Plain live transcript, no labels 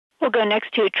We'll go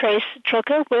next to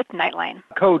Trylko with Knightline.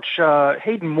 Coach,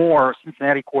 Hayden Moore,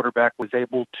 Cincinnati quarterback, was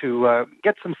able to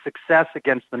get some success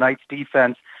against the Knights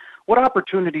defense. What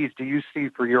opportunities do you see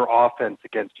for your offense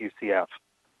against UCF?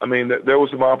 I mean, there were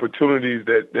some opportunities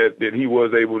that he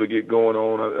was able to get going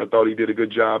on. I thought he did a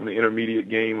good job in the intermediate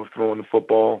game of throwing the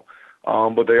football.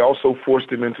 But they also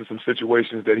forced him into some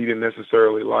situations that he didn't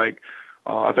necessarily like.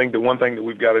 I think the one thing that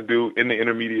we've got to do in the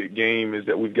intermediate game is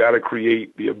that we've got to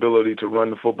create the ability to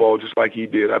run the football just like he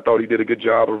did. I thought he did a good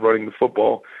job of running the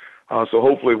football. So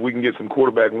hopefully if we can get some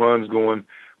quarterback runs going,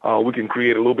 we can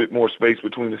create a little bit more space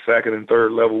between the second and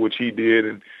third level, which he did,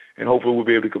 and hopefully we'll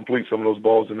be able to complete some of those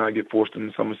balls and not get forced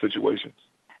into some of the situations.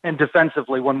 And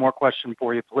defensively, one more question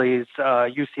for you, please.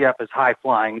 UCF is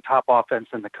high-flying, top offense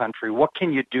in the country. What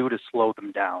can you do to slow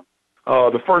them down?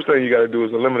 The first thing you got to do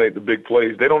is eliminate the big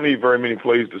plays. They don't need very many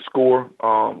plays to score.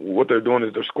 What they're doing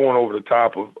is they're scoring over the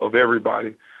top of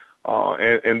everybody,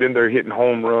 and then they're hitting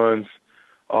home runs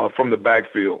from the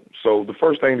backfield. So the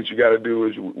first thing that you got to do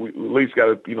is we at least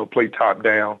got to play top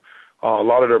down. A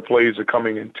lot of their plays are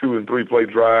coming in 2- and 3-play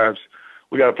drives.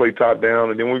 We got to play top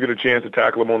down, and then we get a chance to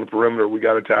tackle them on the perimeter. We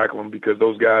got to tackle them because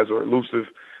those guys are elusive.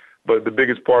 But the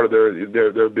biggest part of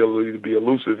their ability to be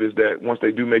elusive is that once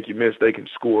they do make you miss, they can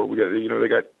score. We got they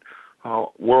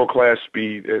got world-class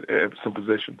speed at some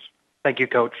positions. Thank you,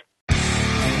 Coach.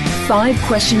 5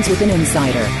 questions with an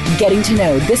insider, getting to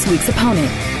know this week's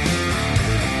opponent.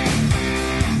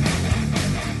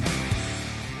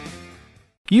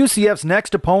 UCF's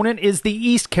next opponent is the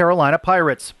East Carolina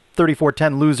Pirates.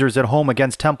 34-10 losers at home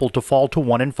against Temple to fall to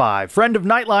 1-5. Friend of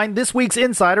Knightline, this week's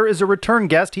insider is a return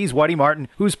guest. He's Whitey Martin,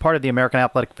 who's part of the American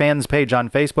Athletic Fans page on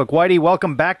Facebook. Whitey,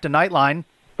 welcome back to Knightline.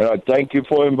 Thank you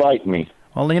for inviting me.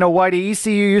 Well, Whitey,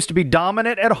 ECU used to be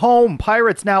dominant at home.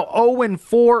 Pirates now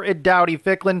 0-4 at Dowdy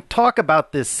Ficklen. Talk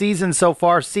about this season so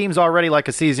far. Seems already like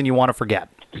a season you want to forget.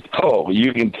 Oh,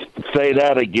 you can say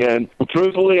that again.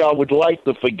 Truthfully, I would like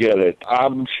to forget it.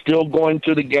 I'm still going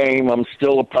to the game. I'm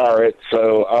still a Pirate,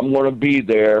 so I'm going to be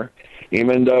there,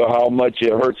 even though how much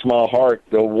it hurts my heart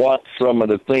to watch some of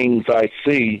the things I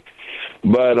see.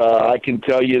 But I can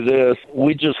tell you this,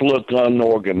 we just look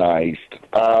unorganized.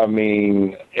 I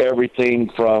mean, everything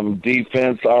from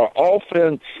defense. Our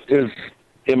offense is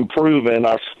improving.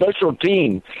 Our special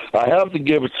team, I have to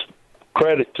give it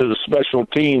credit to the special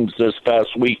teams this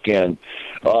past weekend.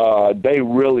 They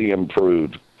really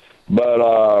improved. But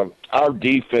our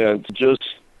defense just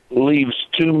leaves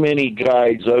too many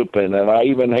guys open. And I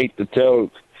even hate to tell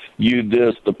you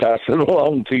this to pass it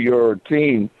along to your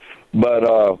team,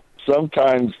 but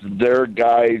sometimes there are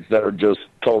guys that are just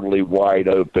totally wide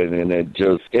open, and it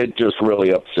just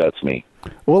really upsets me.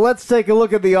 Well, let's take a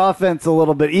look at the offense a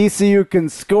little bit. ECU can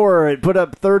score. It put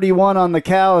up 31 on the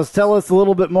Cows. Tell us a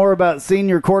little bit more about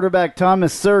senior quarterback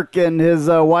Thomas Sirk and his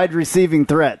wide receiving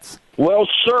threats. Well,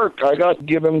 Sirk, I got to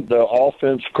give him the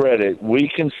offense credit. We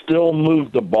can still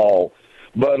move the ball.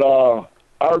 But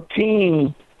our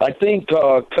team, I think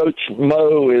Coach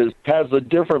Mo has a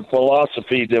different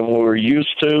philosophy than we're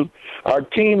used to. Our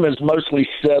team is mostly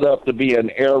set up to be an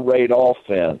air raid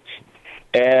offense.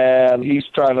 And he's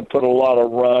trying to put a lot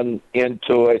of run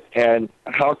into it. And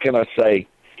how can I say?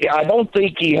 I don't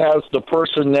think he has the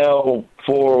personnel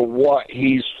for what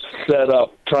he's set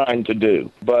up trying to do.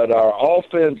 But our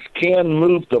offense can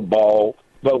move the ball,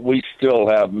 but we still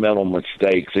have mental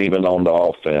mistakes even on the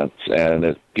offense, and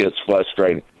it gets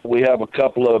frustrating. We have a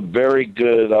couple of very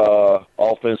good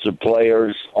offensive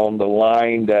players on the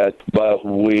line, but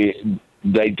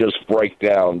they just break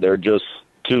down. They're just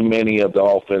too many of the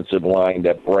offensive line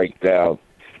that break down,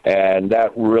 and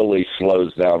that really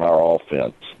slows down our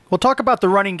offense. We'll talk about the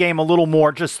running game a little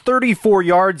more. Just 34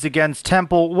 yards against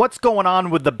Temple. What's going on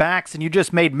with the backs? And you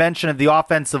just made mention of the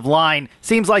offensive line.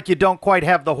 Seems like you don't quite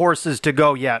have the horses to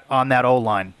go yet on that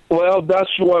O-line. Well, that's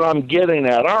what I'm getting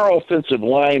at. Our offensive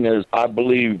line is, I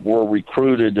believe, we're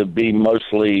recruited to be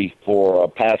mostly for a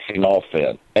passing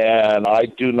offense. And I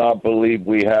do not believe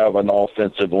we have an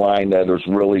offensive line that is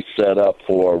really set up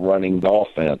for running the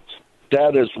offense.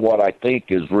 That is what I think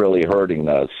is really hurting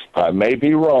us. I may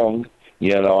be wrong.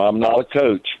 I'm not a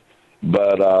coach,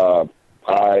 but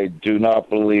I do not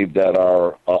believe that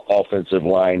our offensive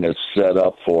line is set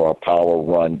up for a power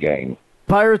run game.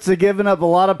 Pirates have given up a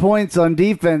lot of points on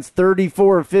defense,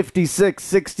 34-56,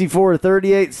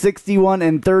 64-38, 61,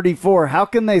 and 34. How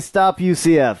can they stop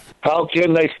UCF? How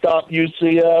can they stop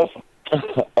UCF?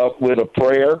 Up with a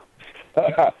prayer.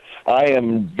 I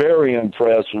am very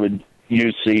impressed with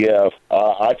UCF.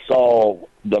 I saw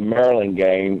the Maryland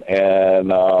game,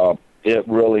 and it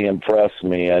really impressed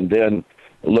me. And then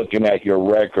looking at your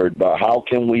record, but how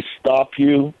can we stop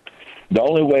you? The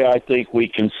only way I think we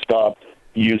can stop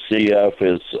UCF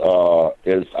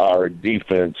is our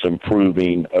defense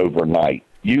improving overnight.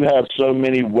 You have so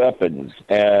many weapons,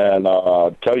 and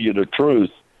tell you the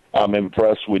truth, I'm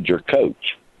impressed with your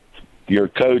coach. Your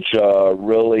coach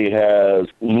really has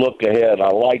look ahead. I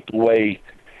like the way,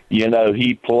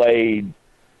 he played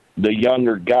the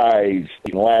younger guys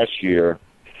last year,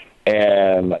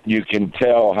 and you can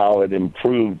tell how it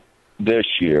improved this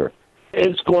year.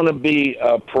 It's going to be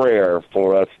a prayer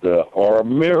for us or a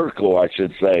miracle, I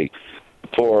should say,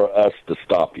 for us to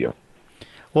stop you.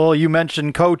 Well, you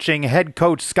mentioned coaching. Head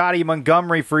coach Scotty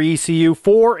Montgomery for ECU,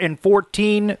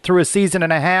 4-14 through a season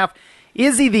and a half.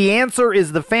 Is he the answer?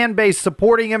 Is the fan base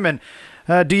supporting him? And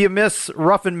do you miss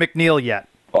Ruffin McNeil yet?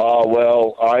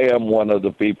 Well, I am one of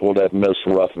the people that miss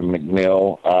Ruffin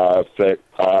McNeil.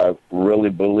 I really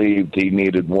believed he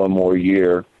needed one more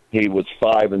year. He was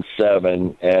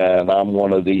 5-7, and I'm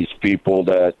one of these people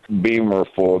that Beamer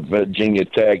for Virginia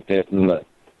Tech didn't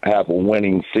have a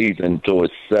winning season to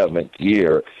his 7th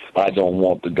year. I don't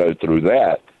want to go through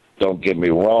that. Don't get me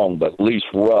wrong, but at least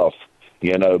Ruff,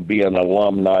 being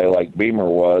alumni like Beamer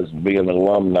was, being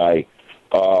alumni,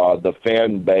 the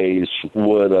fan base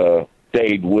would have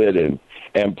stayed with him,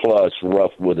 and plus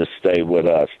Ruff would have stayed with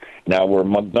us. Now, where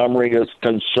Montgomery is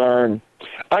concerned,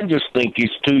 I just think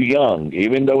he's too young.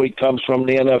 Even though he comes from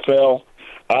the NFL,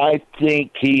 I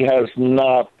think he has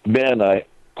not been a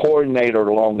coordinator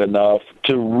long enough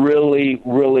to really,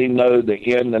 really know the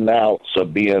in and outs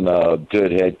of being a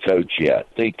good head coach yet.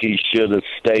 I think he should have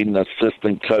stayed an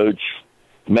assistant coach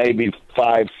maybe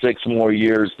 5-6 more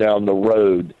years down the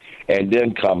road and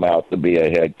then come out to be a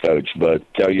head coach. But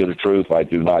tell you the truth, I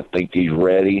do not think he's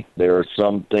ready. There are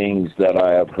some things that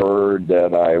I have heard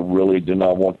that I really do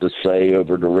not want to say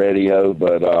over the radio,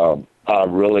 but I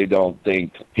really don't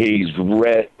think he's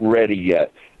ready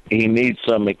yet. He needs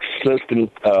some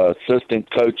assistant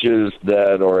coaches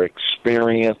that are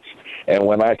experienced. And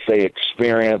when I say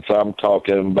experience, I'm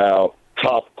talking about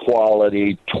top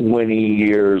quality, 20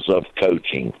 years of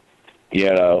coaching.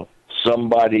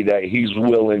 Somebody that he's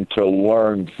willing to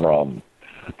learn from.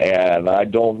 And I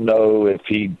don't know if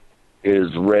he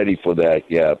is ready for that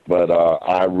yet, but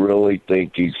I really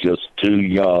think he's just too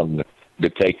young to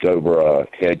take over a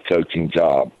head coaching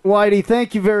job. Whitey,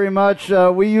 thank you very much.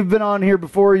 You've been on here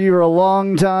before. You're a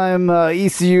long-time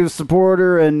ECU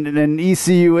supporter and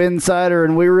ECU insider,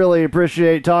 and we really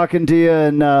appreciate talking to you,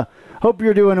 and hope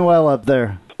you're doing well up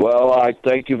there. Well, I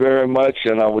thank you very much,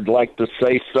 and I would like to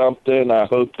say something. I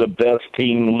hope the best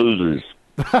team loses.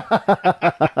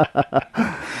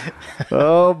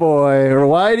 Oh, boy.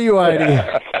 Whitey.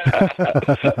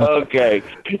 Okay.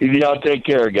 Y'all take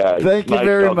care, guys. Thank you nice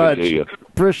very much. You.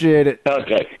 Appreciate it.